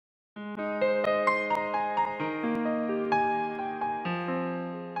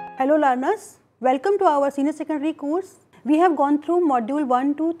Hello learners, welcome to our senior secondary course. We have gone through module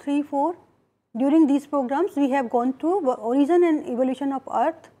 1, 2, 3, 4. During these programs, we have gone through origin and evolution of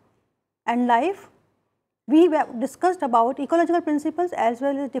earth and life. We have discussed about ecological principles as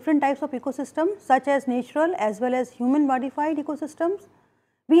well as different types of ecosystems such as natural as well as human modified ecosystems.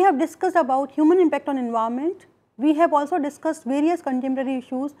 We have discussed about human impact on environment. We have also discussed various contemporary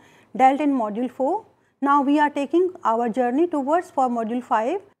issues dealt in module 4. Now we are taking our journey towards for module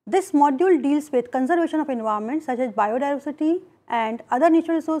 5. This module deals with conservation of environment such as biodiversity and other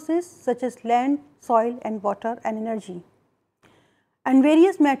natural resources such as land, soil and water and energy, and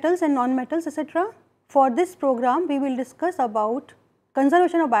various metals and non-metals, etc. For this program, we will discuss about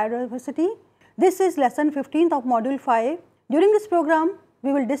conservation of biodiversity. This is lesson 15th of module 5. During this program,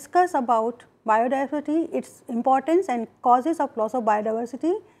 we will discuss about biodiversity, its importance and causes of loss of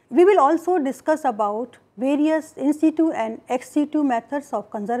biodiversity. We will also discuss about various in situ and ex situ methods of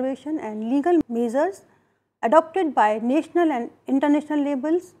conservation and legal measures adopted by national and international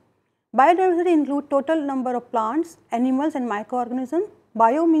labels. Biodiversity includes total number of plants, animals and microorganisms.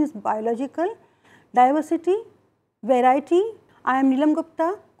 Bio means biological, diversity, variety. I am Neelam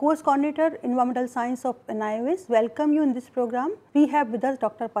Gupta, course coordinator Environmental Science of NIOS. Welcome you in this program. We have with us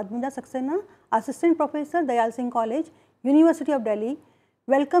Dr. Padmita Saxena, Assistant Professor, Dayal Singh College, University of Delhi.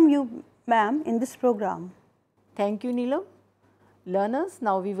 Welcome you ma'am in this program. Thank you Neelam. Learners,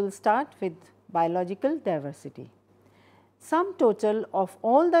 now we will start with biological diversity. Sum total of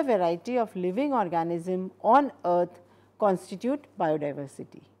all the variety of living organism on earth constitute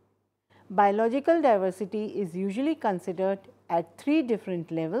biodiversity. Biological diversity is usually considered at three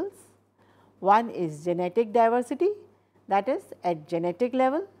different levels. One is genetic diversity, that is at genetic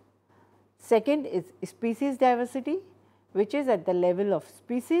level. Second is species diversity, which is at the level of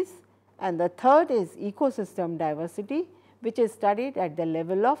species, and the third is ecosystem diversity, which is studied at the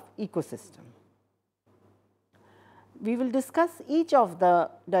level of ecosystem. We will discuss each of the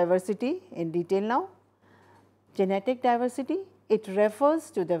diversity in detail now. Genetic diversity, it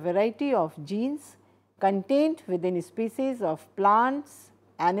refers to the variety of genes contained within species of plants,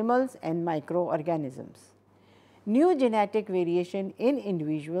 animals and microorganisms. New genetic variation in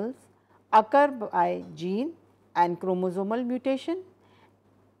individuals occur by gene and chromosomal mutation,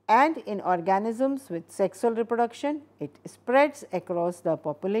 and in organisms with sexual reproduction, it spreads across the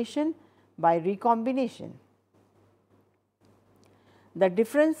population by recombination. The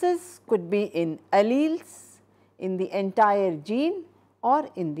differences could be in alleles, in the entire gene or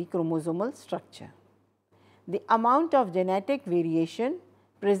in the chromosomal structure. The amount of genetic variation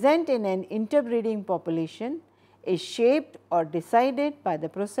present in an interbreeding population is shaped or decided by the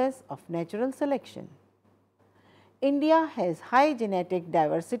process of natural selection. India has high genetic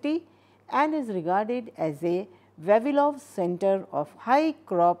diversity and is regarded as a Vavilov Center of High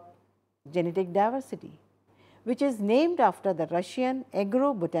Crop Genetic Diversity, which is named after the Russian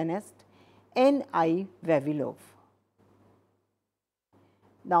agrobotanist N.I. Vavilov.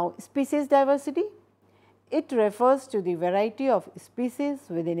 Now, species diversity, it refers to the variety of species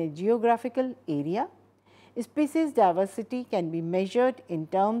within a geographical area. Species diversity can be measured in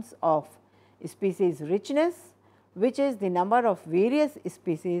terms of species richness, which is the number of various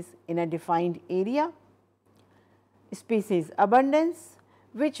species in a defined area; species abundance,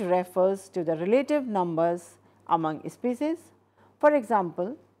 which refers to the relative numbers among species. For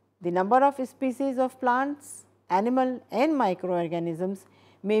example, the number of species of plants, animal and microorganisms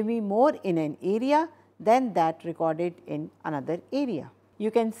may be more in an area than that recorded in another area.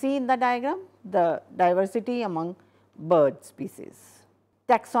 You can see in the diagram the diversity among bird species.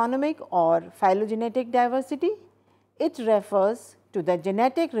 Taxonomic or phylogenetic diversity, it refers to the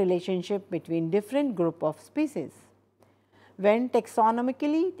genetic relationship between different group of species. When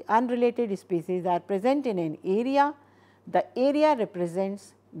taxonomically unrelated species are present in an area, the area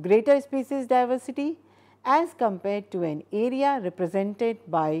represents greater species diversity as compared to an area represented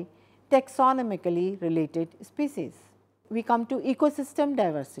by taxonomically related species. We come to ecosystem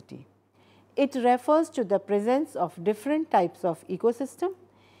diversity. It refers to the presence of different types of ecosystem.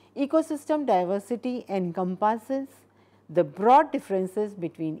 Ecosystem diversity encompasses the broad differences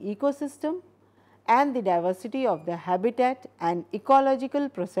between ecosystem and the diversity of the habitat and ecological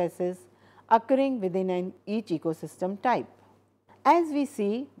processes occurring within each ecosystem type. As we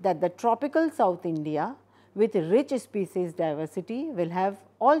see that the tropical South India with rich species diversity will have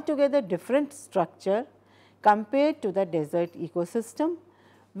altogether different structure compared to the desert ecosystem,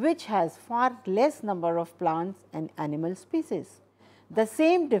 which has far less number of plants and animal species. The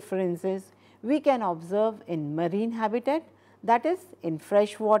same differences we can observe in marine habitat, that is in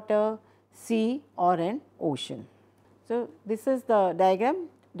fresh water, sea or an ocean. So, this is the diagram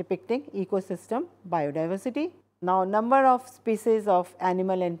depicting ecosystem biodiversity. Now, number of species of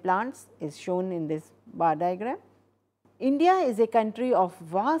animal and plants is shown in this bar diagram. India is a country of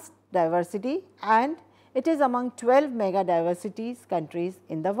vast diversity and it is among 12 mega diversities countries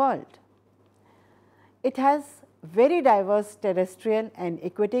in the world. It has very diverse terrestrial and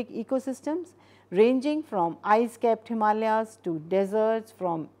aquatic ecosystems ranging from ice-capped Himalayas to deserts,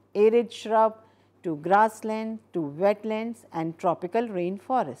 from arid shrub to grassland to wetlands and tropical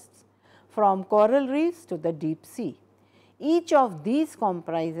rainforests, from coral reefs to the deep sea. Each of these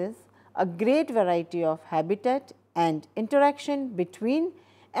comprises a great variety of habitat and interaction between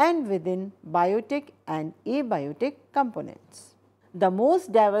and within biotic and abiotic components. The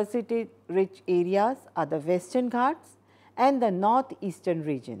most diversity rich areas are the Western Ghats and the northeastern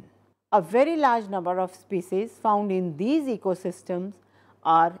region. A very large number of species found in these ecosystems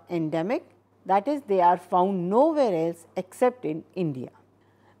are endemic, that is, they are found nowhere else except in India.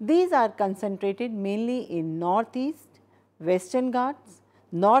 These are concentrated mainly in northeast, Western Ghats,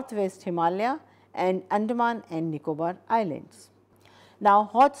 northwest Himalaya and Andaman and Nicobar Islands.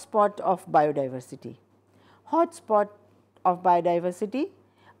 Now, hotspot of biodiversity. Hotspot of biodiversity.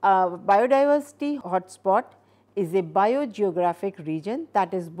 Biodiversity hotspot is a biogeographic region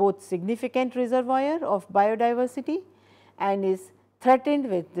that is both significant reservoir of biodiversity and is threatened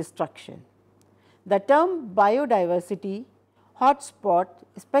with destruction. The term biodiversity hotspot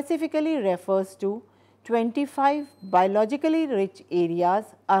specifically refers to 25 biologically rich areas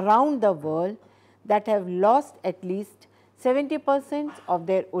around the world that have lost at least 70% of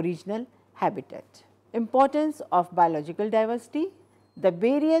their original habitat. Importance of biological diversity. The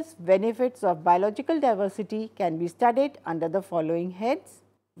various benefits of biological diversity can be studied under the following heads.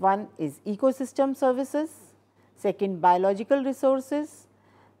 One is ecosystem services, second biological resources,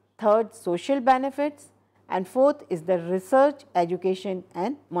 third social benefits and fourth is the research, education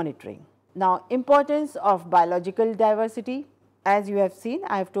and monitoring. Now, importance of biological diversity, as you have seen,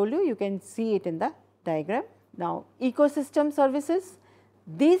 I have told you, you can see it in the diagram. Now, ecosystem services,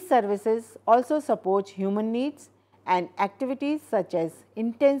 these services also support human needs and activities such as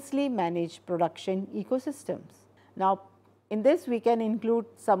intensely managed production ecosystems. Now, in this we can include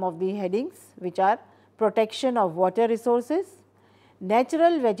some of the headings which are protection of water resources.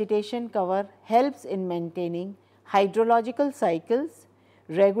 Natural vegetation cover helps in maintaining hydrological cycles,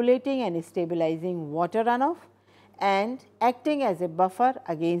 regulating and stabilizing water runoff and acting as a buffer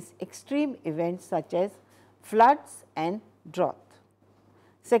against extreme events such as floods and drought.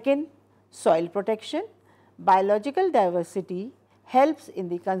 Second, soil protection. Biological diversity helps in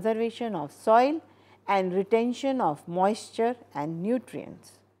the conservation of soil and retention of moisture and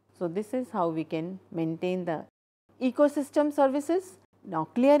nutrients. So, this is how we can maintain the ecosystem services. Now,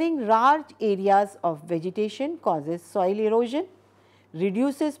 clearing large areas of vegetation causes soil erosion,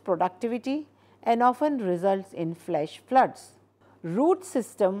 reduces productivity and often results in flash floods. Root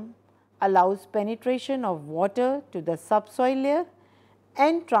system allows penetration of water to the subsoil layer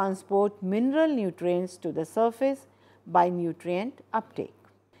and transport mineral nutrients to the surface by nutrient uptake.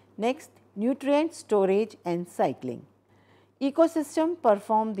 Next, nutrient storage and cycling. Ecosystem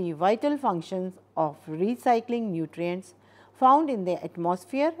perform the vital functions of recycling nutrients found in the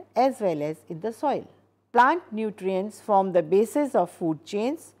atmosphere as well as in the soil. Plant nutrients form the basis of food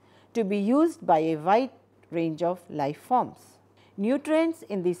chains to be used by a wide range of life forms. Nutrients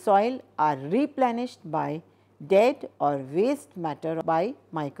in the soil are replenished by dead or waste matter by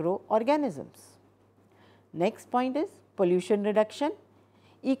microorganisms. Next point is pollution reduction.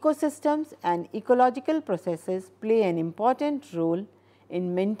 Ecosystems and ecological processes play an important role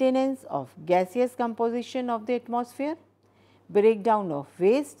in maintenance of gaseous composition of the atmosphere, breakdown of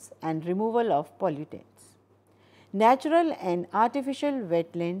wastes and removal of pollutants. Natural and artificial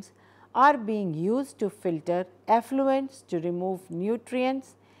wetlands are being used to filter effluents to remove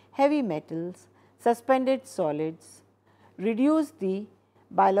nutrients, heavy metals, suspended solids, reduce the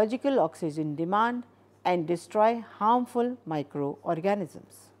biological oxygen demand and destroy harmful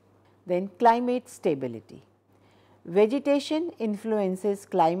microorganisms. Then climate stability. Vegetation influences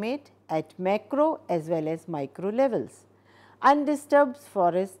climate at macro as well as micro levels. Undisturbed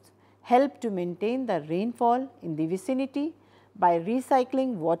forests help to maintain the rainfall in the vicinity by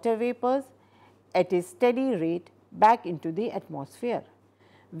recycling water vapors at a steady rate back into the atmosphere.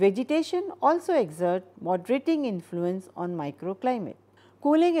 Vegetation also exert moderating influence on microclimate.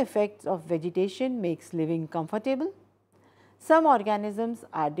 Cooling effects of vegetation makes living comfortable. Some organisms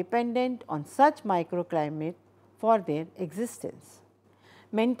are dependent on such microclimate for their existence.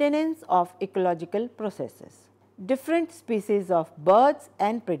 Maintenance of ecological processes. Different species of birds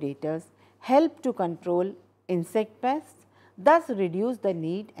and predators help to control insect pests, thus reduce the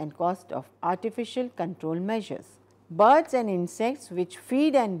need and cost of artificial control measures. Birds and insects which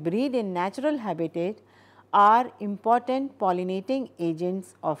feed and breed in natural habitat are important pollinating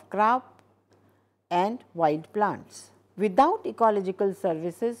agents of crop and wild plants. Without ecological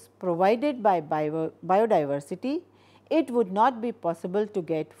services provided by biodiversity, it would not be possible to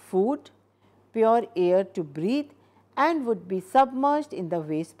get food, pure air to breathe, and would be submerged in the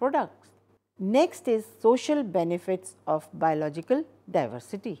waste products. Next is social benefits of biological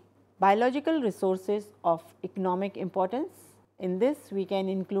diversity. Biological resources of economic importance. In this we can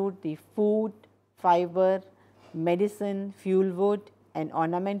include the food, fiber, medicine, fuel wood and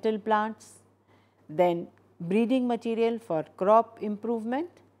ornamental plants, then breeding material for crop improvement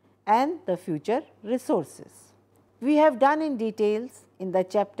and the future resources. We have done in details in the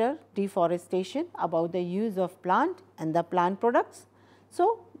chapter deforestation about the use of plant and the plant products.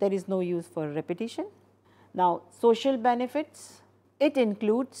 So, there is no use for repetition. Now, social benefits, it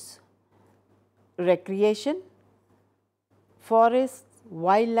includes recreation, forests,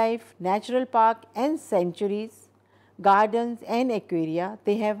 wildlife, natural park and sanctuaries, gardens and aquaria.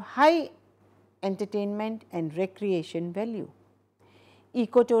 They have high entertainment and recreation value.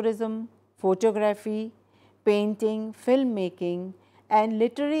 Ecotourism, photography, painting, filmmaking and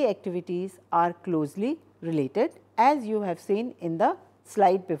literary activities are closely related, as you have seen in the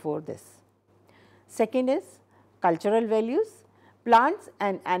slide before this. Second is cultural values. Plants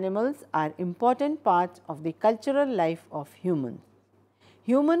and animals are important parts of the cultural life of humans.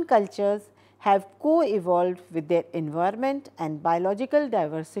 Human cultures have co-evolved with their environment and biological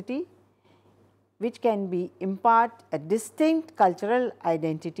diversity, which can be impart a distinct cultural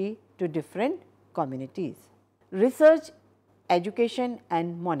identity to different communities. Research, education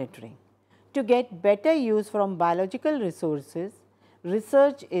and monitoring. To get better use from biological resources,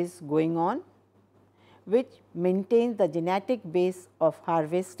 research is going on which maintains the genetic base of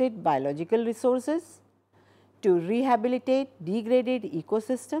harvested biological resources. To rehabilitate degraded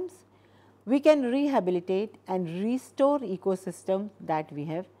ecosystems, we can rehabilitate and restore ecosystems that we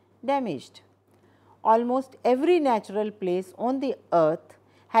have damaged. Almost every natural place on the earth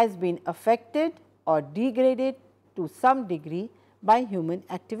has been affected or degraded to some degree by human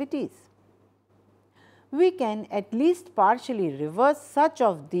activities. We can at least partially reverse such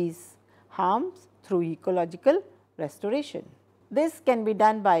of these harms through ecological restoration. This can be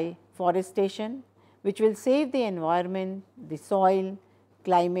done by forestation, which will save the environment, the soil,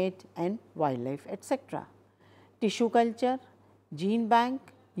 climate and wildlife, etc. Tissue culture, gene bank,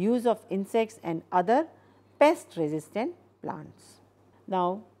 use of insects and other pest resistant plants.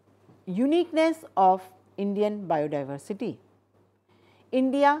 Now, uniqueness of Indian biodiversity.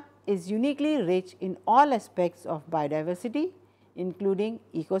 India is uniquely rich in all aspects of biodiversity, including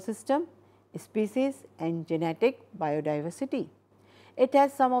ecosystem, species and genetic biodiversity. It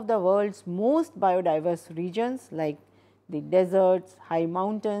has some of the world's most biodiverse regions like the deserts, high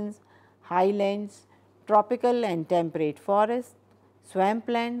mountains, highlands, tropical and temperate forests,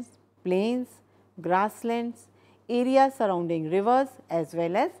 swamplands, plains, grasslands, areas surrounding rivers as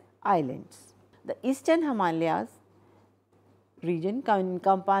well as islands. The eastern Himalayas region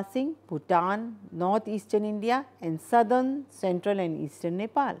encompassing Bhutan, northeastern India and southern, central and eastern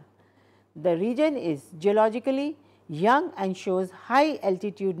Nepal. The region is geologically young and shows high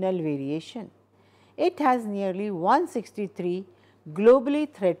altitudinal variation. It has nearly 163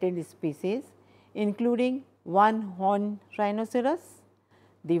 globally threatened species, including one-horned rhinoceros,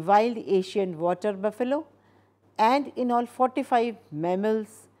 the wild Asian water buffalo and in all 45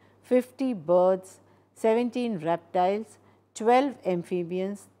 mammals, 50 birds, 17 reptiles, 12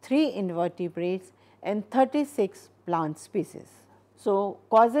 amphibians, 3 invertebrates and 36 plant species. So,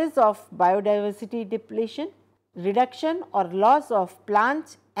 causes of biodiversity depletion, reduction or loss of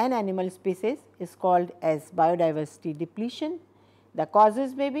plants and animal species is called as biodiversity depletion. The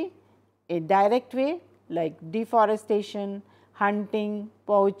causes may be a direct way like deforestation, hunting,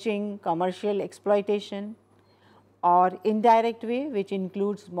 poaching, commercial exploitation, or indirect way which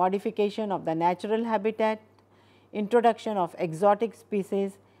includes modification of the natural habitat, introduction of exotic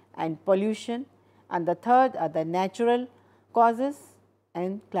species and pollution, and the third are the natural causes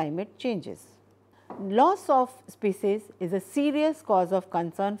and climate changes. Loss of species is a serious cause of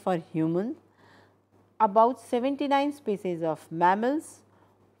concern for humans. About 79 species of mammals,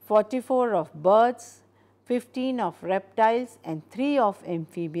 44 of birds, 15 of reptiles and 3 of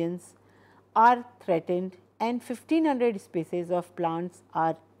amphibians are threatened and 1500 species of plants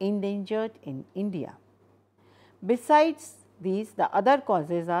are endangered in India. Besides these, the other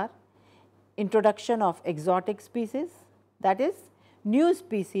causes are introduction of exotic species, that is new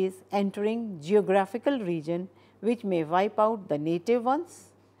species entering geographical region which may wipe out the native ones.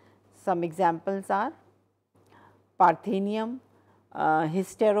 Some examples are Parthenium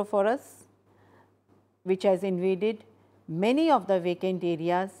hysterophorus, which has invaded many of the vacant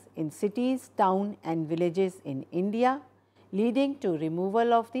areas in cities, towns and villages in India, leading to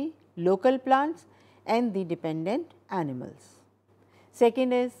removal of the local plants and the dependent animals.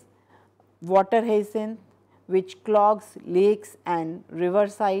 Second is water hyacinth, which clogs lakes and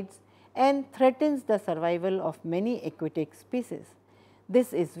riversides and threatens the survival of many aquatic species.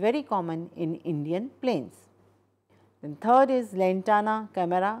 This is very common in Indian plains. Then third is Lantana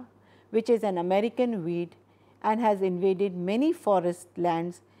camara, which is an American weed and has invaded many forest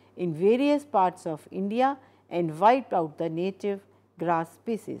lands in various parts of India and wiped out the native grass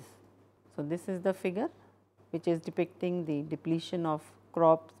species. So, this is the figure which is depicting the depletion of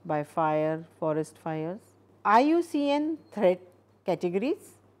crops by fire, forest fires. IUCN threat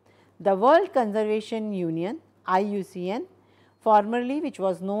categories. The World Conservation Union IUCN, formerly which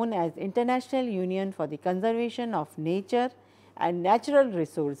was known as International Union for the Conservation of Nature and Natural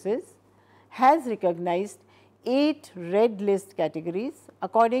Resources, has recognized 8 red list categories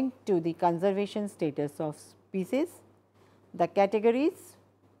according to the conservation status of species. The categories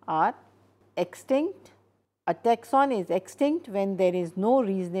are extinct. A taxon is extinct when there is no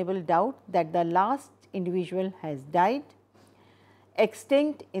reasonable doubt that the last individual has died.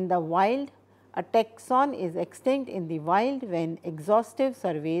 Extinct in the wild. A taxon is extinct in the wild when exhaustive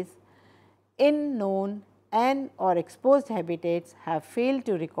surveys in known and or exposed habitats have failed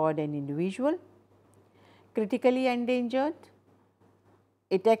to record an individual. Critically endangered.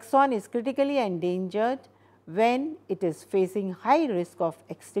 A taxon is critically endangered when it is facing high risk of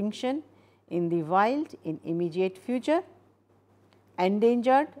extinction in the wild in immediate future.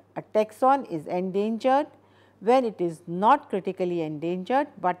 Endangered. A taxon is endangered when it is not critically endangered,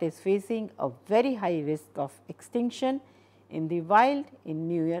 but is facing a very high risk of extinction in the wild in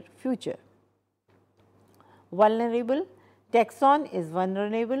near future. Vulnerable. Taxon is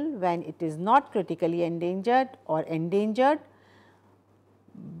vulnerable when it is not critically endangered or endangered,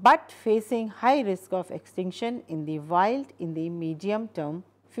 but facing high risk of extinction in the wild in the medium term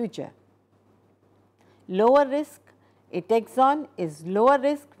future. Lower risk. A taxon is lower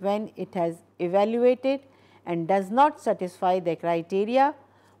risk when it has evaluated and does not satisfy the criteria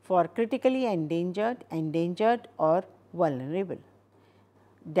for critically endangered, endangered or vulnerable.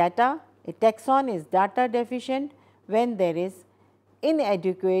 Data. A taxon is data deficient when there is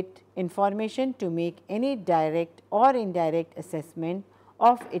inadequate information to make any direct or indirect assessment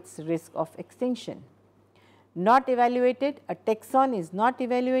of its risk of extinction. Not evaluated. A taxon is not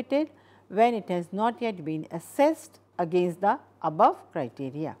evaluated when it has not yet been assessed against the above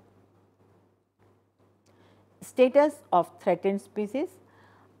criteria. Status of threatened species.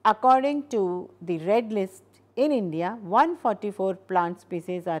 According to the red list in India, 144 plant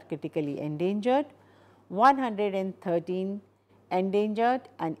species are critically endangered, 113 endangered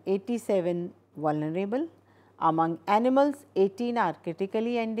and 87 vulnerable. Among animals, 18 are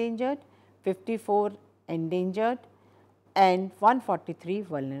critically endangered, 54 endangered and 143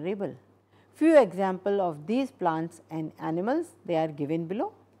 vulnerable. Few examples of these plants and animals, they are given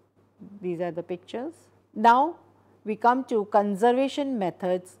below. These are the pictures. Now, we come to conservation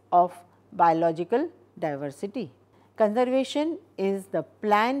methods of biological diversity. Conservation is the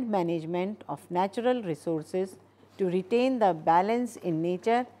planned management of natural resources to retain the balance in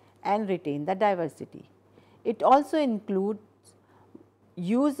nature and retain the diversity. It also includes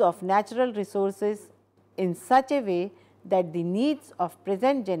use of natural resources in such a way that the needs of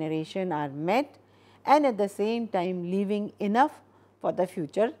present generation are met and at the same time leaving enough for the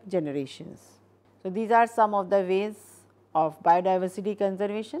future generations. So, these are some of the ways of biodiversity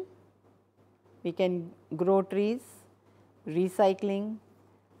conservation. We can grow trees, recycling,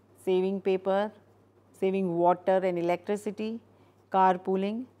 saving paper, saving water and electricity,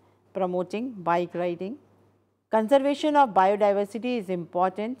 carpooling, promoting bike riding. Conservation of biodiversity is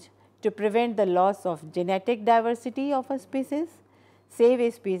important to prevent the loss of genetic diversity of a species, save a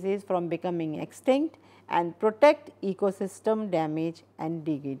species from becoming extinct and protect ecosystem damage and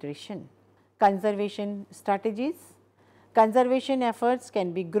degradation. Conservation strategies. Conservation efforts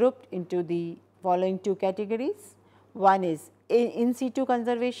can be grouped into the following 2 categories. One is in situ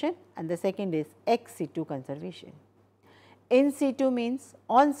conservation and the second is ex situ conservation. In situ means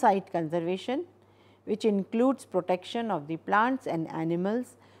on site conservation, which includes protection of the plants and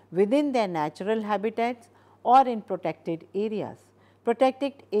animals within their natural habitats or in protected areas.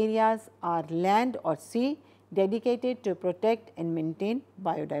 Protected areas are land or sea dedicated to protect and maintain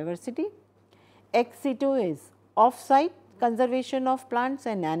biodiversity. Ex situ is off-site conservation of plants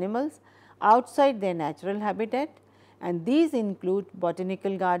and animals outside their natural habitat, and these include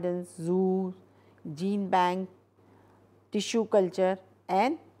botanical gardens, zoos, gene bank, tissue culture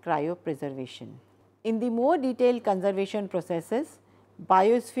and cryopreservation. In the more detailed conservation processes,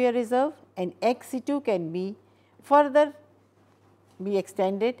 biosphere reserve and ex situ can be further be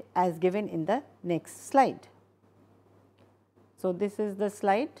extended as given in the next slide. So, this is the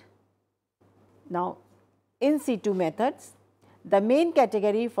slide. Now, in situ methods, the main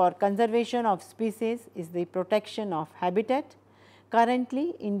category for conservation of species is the protection of habitat.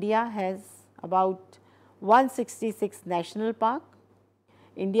 Currently, India has about 166 national park.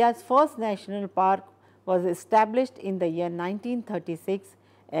 India's first national park was established in the year 1936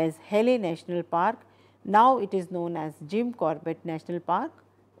 as Hele National Park. Now, it is known as Jim Corbett National Park,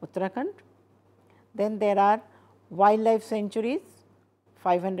 Uttarakhand. Then there are wildlife sanctuaries,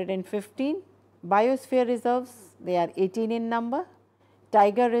 515, biosphere reserves, they are 18 in number,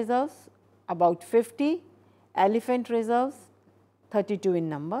 tiger reserves about 50, elephant reserves 32 in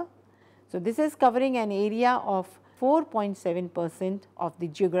number. So, this is covering an area of 4.7% of the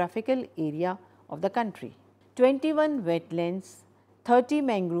geographical area of the country. 21 wetlands, 30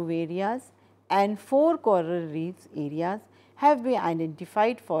 mangrove areas and 4 coral reefs areas have been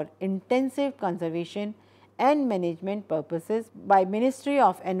identified for intensive conservation and management purposes by Ministry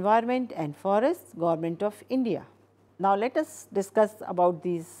of Environment and Forests, Government of India. Now, let us discuss about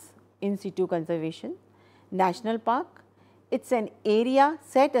these in situ conservation. National Park, it is an area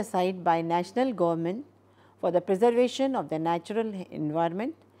set aside by national government for the preservation of the natural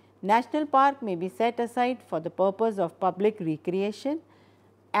environment. National Park may be set aside for the purpose of public recreation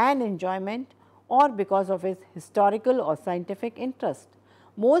and enjoyment or because of its historical or scientific interest.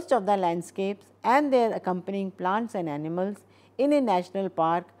 Most of the landscapes and their accompanying plants and animals in a national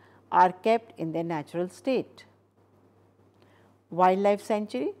park are kept in their natural state. Wildlife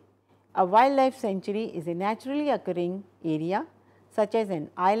sanctuary. A wildlife sanctuary is a naturally occurring area such as an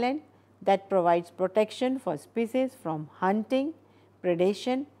island that provides protection for species from hunting,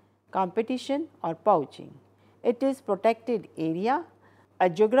 predation, competition or poaching. It is protected area, a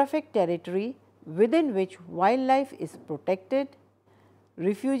geographic territory within which wildlife is protected.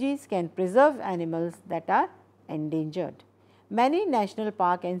 Refugees can preserve animals that are endangered. Many national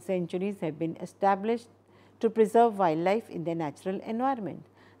parks and sanctuaries have been established to preserve wildlife in their natural environment.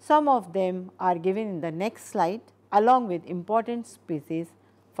 Some of them are given in the next slide along with important species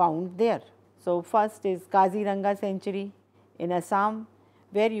found there. So, first is Kaziranga Sanctuary in Assam,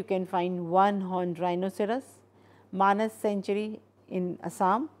 where you can find one-horned rhinoceros, Manas Sanctuary in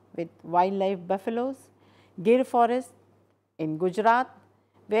Assam with wildlife buffaloes, Gir Forest in Gujarat,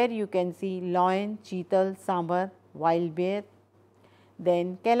 where you can see lion, cheetal, sambar, wild bear.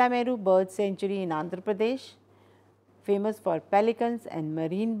 Then Kelameru Bird Sanctuary in Andhra Pradesh, famous for pelicans and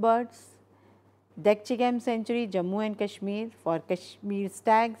marine birds. Dekchigam Sanctuary, Jammu and Kashmir for Kashmir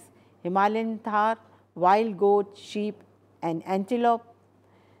stags, Himalayan Thar, wild goat, sheep and antelope.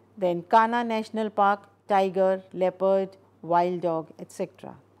 Then Kanha National Park, tiger, leopard, wild dog,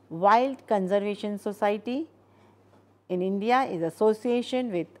 etc. Wild Conservation Society in India is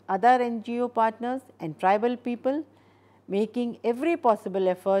association with other NGO partners and tribal people, making every possible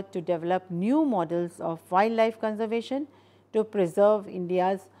effort to develop new models of wildlife conservation to preserve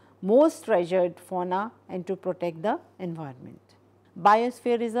India's most treasured fauna and to protect the environment.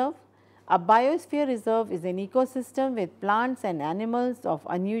 Biosphere Reserve. A biosphere reserve is an ecosystem with plants and animals of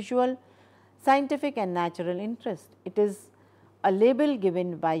unusual scientific and natural interest. It is a label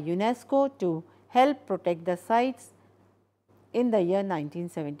given by UNESCO to help protect the sites in the year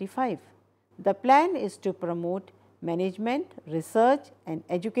 1975. The plan is to promote management, research and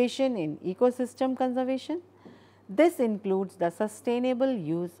education in ecosystem conservation. This includes the sustainable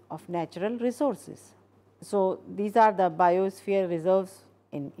use of natural resources. So, these are the biosphere reserves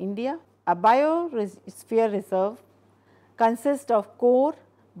in India. A biosphere reserve consists of core,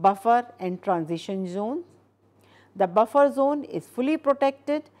 buffer and transition zones. The buffer zone is fully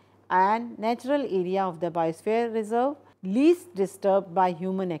protected and natural area of the biosphere reserve least disturbed by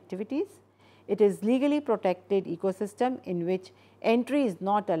human activities. It is legally protected ecosystem in which entry is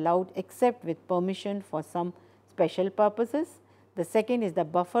not allowed except with permission for some special purposes. The second is the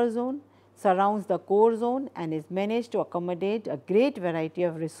buffer zone, surrounds the core zone and is managed to accommodate a great variety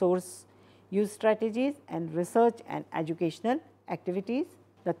of resource use strategies and research and educational activities.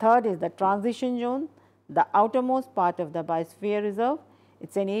 The third is the transition zone, the outermost part of the biosphere reserve. It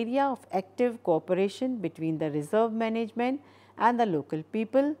is an area of active cooperation between the reserve management and the local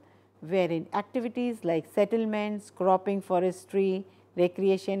people, wherein activities like settlements, cropping, forestry,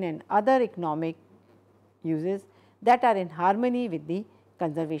 recreation and other economic uses that are in harmony with the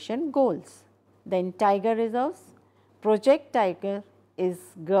conservation goals. Then tiger reserves. Project Tiger is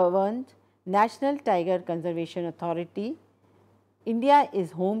governed National Tiger Conservation Authority. India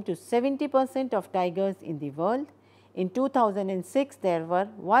is home to 70% of tigers in the world. In 2006, there were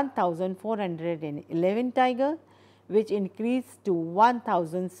 1,411 tigers, which increased to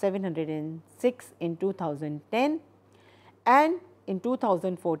 1,706 in 2010, and in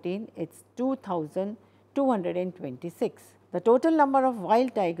 2014 it is 2,226. The total number of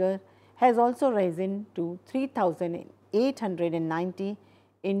wild tigers has also risen to 3,890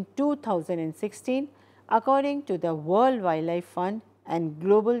 in 2016 according to the World Wildlife Fund and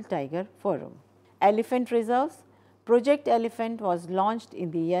Global Tiger Forum. Elephant reserves. Project Elephant was launched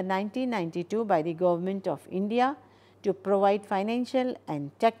in the year 1992 by the Government of India to provide financial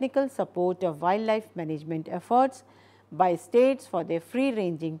and technical support of wildlife management efforts by states for their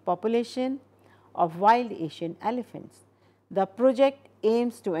free-ranging population of wild Asian elephants. The project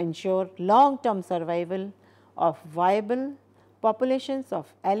aims to ensure long-term survival of viable populations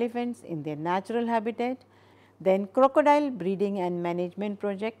of elephants in their natural habitat. Then crocodile breeding and management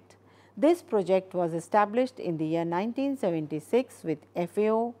project. This project was established in the year 1976 with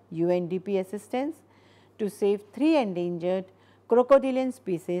FAO UNDP assistance to save 3 endangered crocodilian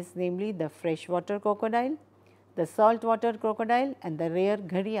species, namely the freshwater crocodile, the saltwater crocodile and the rare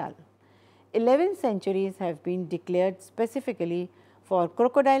gharial. 11 sanctuaries have been declared specifically for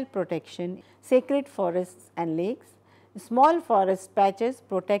crocodile protection, sacred forests and lakes, small forest patches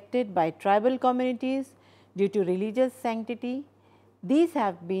protected by tribal communities due to religious sanctity. These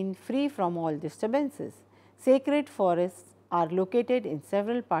have been free from all disturbances. Sacred forests are located in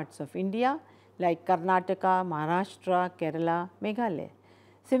several parts of India like Karnataka, Maharashtra, Kerala, Meghalaya.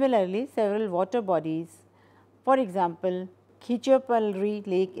 Similarly, several water bodies, for example, Khichapalri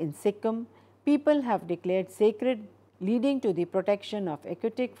Lake in Sikkim, people have declared sacred, leading to the protection of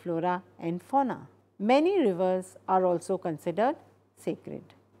aquatic flora and fauna. Many rivers are also considered sacred.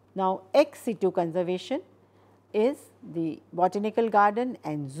 Now, ex situ conservation is the botanical garden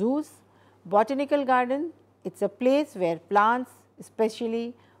and zoos. Botanical garden, it is a place where plants,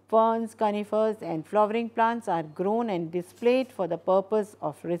 especially ferns, conifers and flowering plants are grown and displayed for the purpose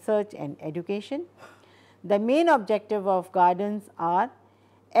of research and education. The main objective of gardens are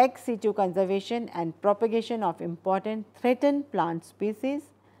ex situ conservation and propagation of important threatened plant species,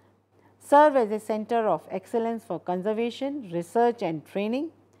 serve as a center of excellence for conservation, research and training,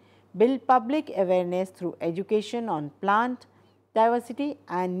 build public awareness through education on plant diversity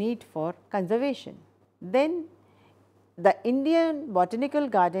and need for conservation. Then the Indian Botanical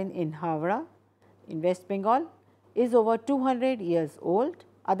Garden in Howrah in West Bengal is over 200 years old.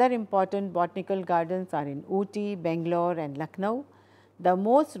 Other important botanical gardens are in Ooty, Bangalore and Lucknow. The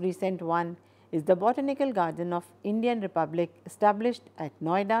most recent one is the Botanical Garden of Indian Republic established at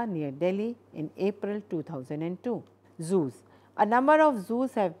Noida near Delhi in April 2002. Zoos. A number of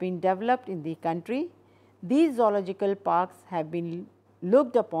zoos have been developed in the country. These zoological parks have been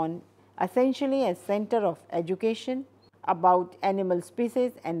looked upon essentially as center of education about animal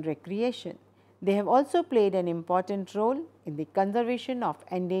species and recreation. They have also played an important role in the conservation of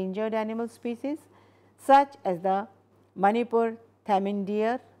endangered animal species such as the Manipur Thamin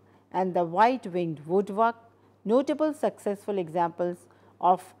deer and the white-winged woodbuck. Notable successful examples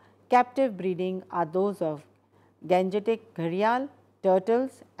of captive breeding are those of Gangetic gharial,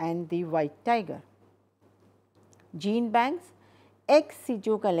 turtles and the white tiger. Gene banks, ex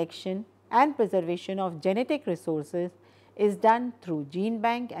situ collection and preservation of genetic resources is done through gene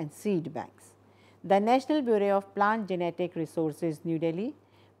bank and seed banks. The National Bureau of Plant Genetic Resources, New Delhi,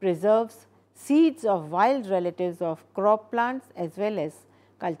 preserves seeds of wild relatives of crop plants as well as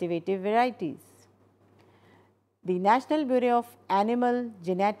cultivative varieties. The National Bureau of Animal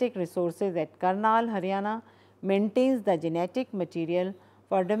Genetic Resources at Karnal, Haryana maintains the genetic material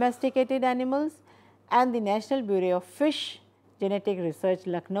for domesticated animals, and the National Bureau of Fish Genetic Research,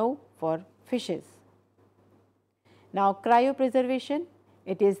 Lucknow, for fishes. Now, cryopreservation,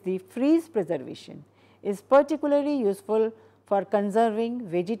 it is the freeze preservation, is particularly useful for conserving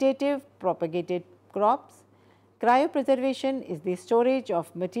vegetative propagated crops. Cryopreservation is the storage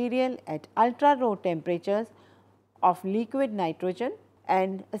of material at ultra low temperatures of liquid nitrogen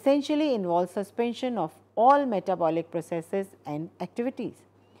and essentially involves suspension of all metabolic processes and activities.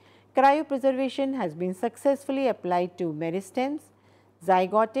 Cryopreservation has been successfully applied to meristems,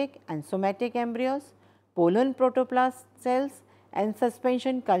 zygotic and somatic embryos, pollen protoplast cells and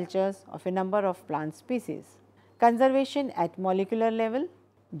suspension cultures of a number of plant species. Conservation at molecular level,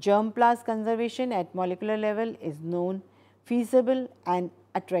 germplasm conservation at molecular level is known, feasible and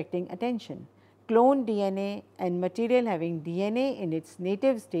attracting attention. cloned DNA and material having DNA in its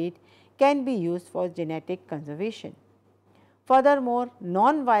native state can be used for genetic conservation. Furthermore,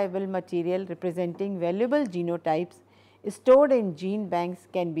 non-viable material representing valuable genotypes stored in gene banks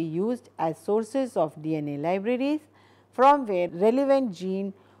can be used as sources of DNA libraries from where relevant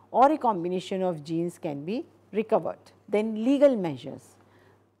gene or a combination of genes can be recovered. Then legal measures.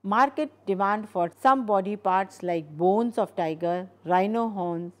 Market demand for some body parts like bones of tiger, rhino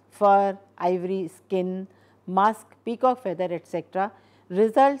horns, fur, ivory, skin, musk, peacock feather, etc.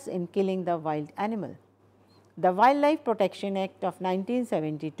 results in killing the wild animal. The Wildlife Protection Act of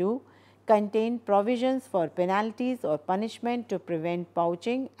 1972 contained provisions for penalties or punishment to prevent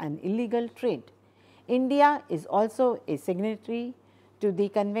poaching and illegal trade. India is also a signatory to the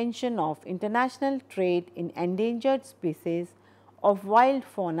Convention of International Trade in Endangered Species of Wild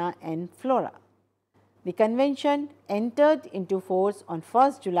Fauna and Flora. The convention entered into force on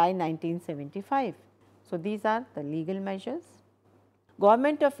 1st July 1975. So, these are the legal measures.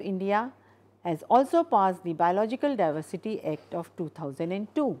 Government of India has also passed the Biological Diversity Act of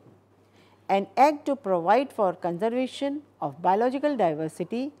 2002, an act to provide for conservation of biological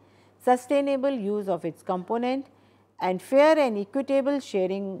diversity, sustainable use of its component and fair and equitable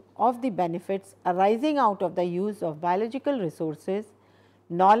sharing of the benefits arising out of the use of biological resources,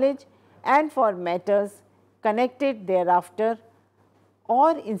 knowledge and for matters connected thereafter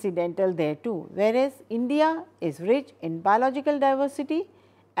or incidental thereto, whereas India is rich in biological diversity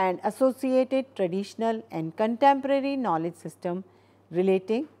and associated traditional and contemporary knowledge system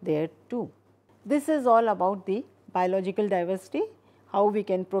relating thereto. This is all about the biological diversity, how we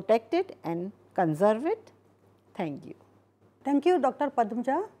can protect it and conserve it. Thank you. Thank you, Dr.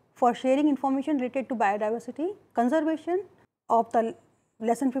 Padmaja, for sharing information related to biodiversity, conservation of the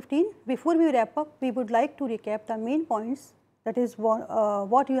lesson 15. Before we wrap up, we would like to recap the main points, that is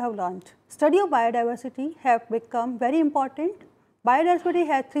what you have learned. Study of biodiversity have become very important. Biodiversity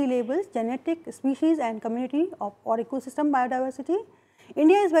has three labels: genetic, species and community of or ecosystem biodiversity.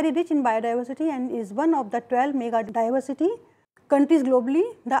 India is very rich in biodiversity and is one of the 12 mega diversity countries globally.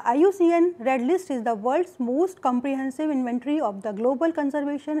 The IUCN Red List is the world's most comprehensive inventory of the global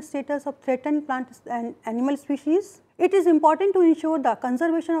conservation status of threatened plant and animal species. It is important to ensure the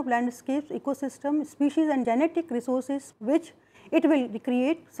conservation of landscapes, ecosystem, species and genetic resources which it will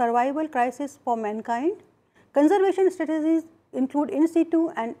create survival crisis for mankind. Conservation strategies include in situ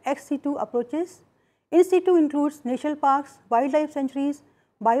and ex situ approaches. In situ includes national parks, wildlife sanctuaries,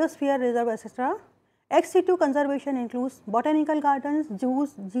 biosphere reserve, etc. Ex situ conservation includes botanical gardens,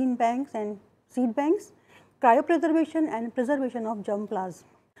 zoos, gene banks and seed banks, cryopreservation and preservation of germplasm.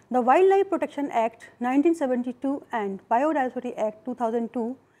 The Wildlife Protection Act 1972 and Biodiversity Act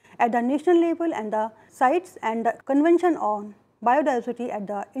 2002 at the national level and the CITES and the Convention on Biodiversity at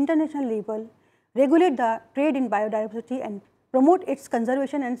the international level regulate the trade in biodiversity and promote its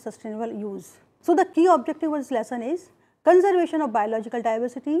conservation and sustainable use. So, the key objective of this lesson is conservation of biological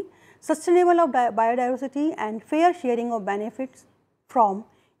diversity, sustainable of biodiversity and fair sharing of benefits from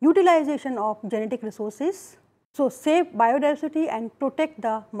utilization of genetic resources. So, save biodiversity and protect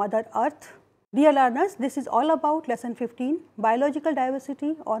the mother earth. Dear learners, this is all about lesson 15, biological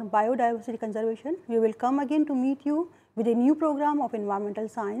diversity or biodiversity conservation. We will come again to meet you with a new program of environmental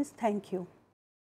science. Thank you.